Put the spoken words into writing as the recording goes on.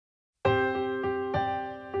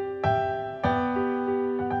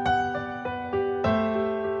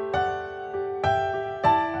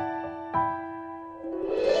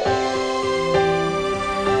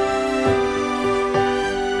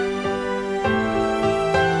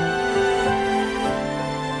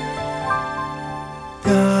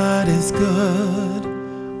good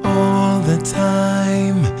all the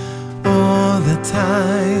time, all the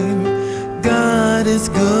time. God is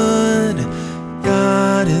good,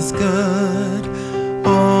 God is good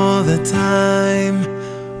all the time,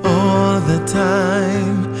 all the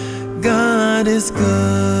time. God is good.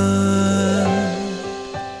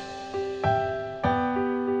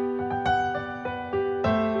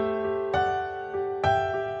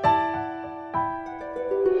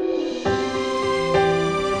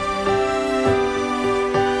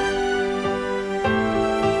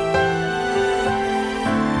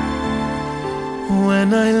 When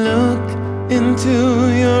I look into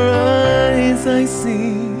your eyes, I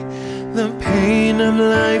see the pain of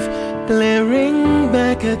life glaring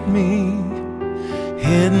back at me.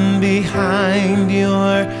 Hidden behind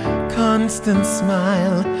your constant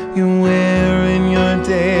smile, you wear in your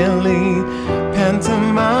daily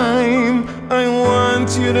pantomime. I want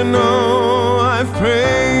you to know I've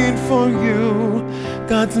prayed for you.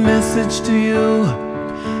 God's message to you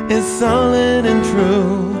is solid and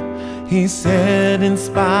true. He said, in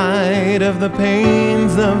spite of the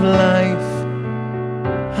pains of life,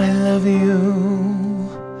 I love you,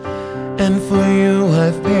 and for you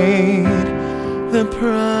I've paid the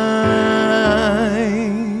price.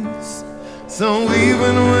 So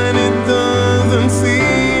even when it doesn't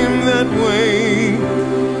seem that way,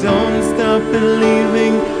 don't stop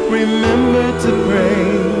believing, remember to pray.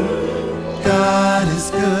 God is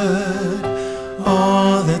good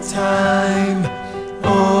all the time,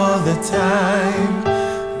 all the time.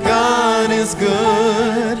 God is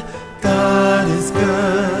good, God is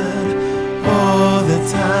good all the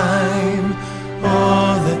time,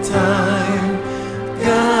 all the time.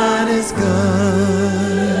 God is good.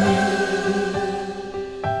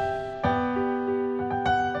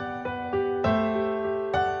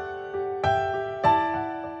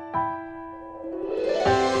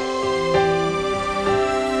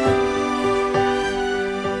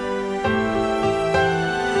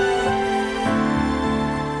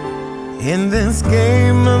 In this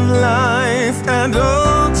game of life,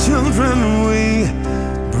 adult children, we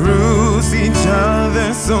bruise each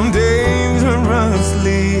other so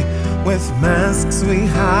dangerously. With masks we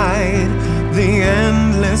hide the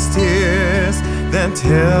endless tears that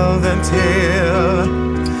tell the tale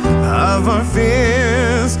of our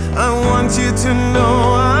fears. I want you to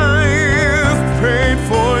know I've prayed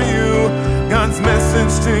for you. God's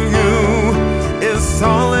message to you is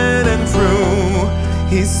solid and true.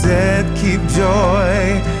 He said, keep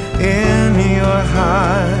joy in your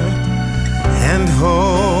heart and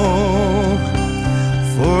hope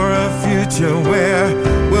for a future where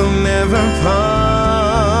we'll never part.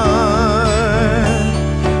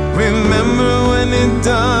 Remember when it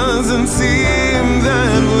doesn't seem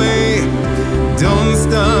that way, don't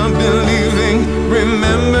stop believing,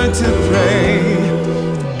 remember to pray.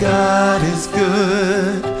 God is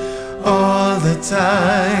good all the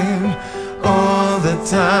time, all the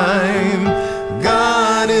time.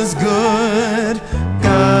 God is good,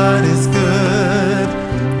 God is good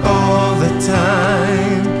all the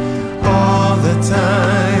time, all the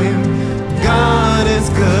time. God is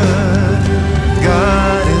good,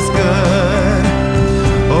 God is good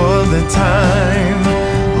all the time,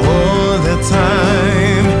 all the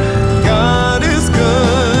time. God is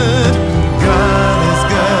good, God is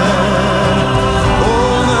good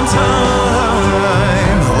all the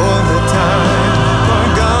time, all the time. For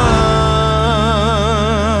God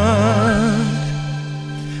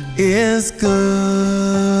is good.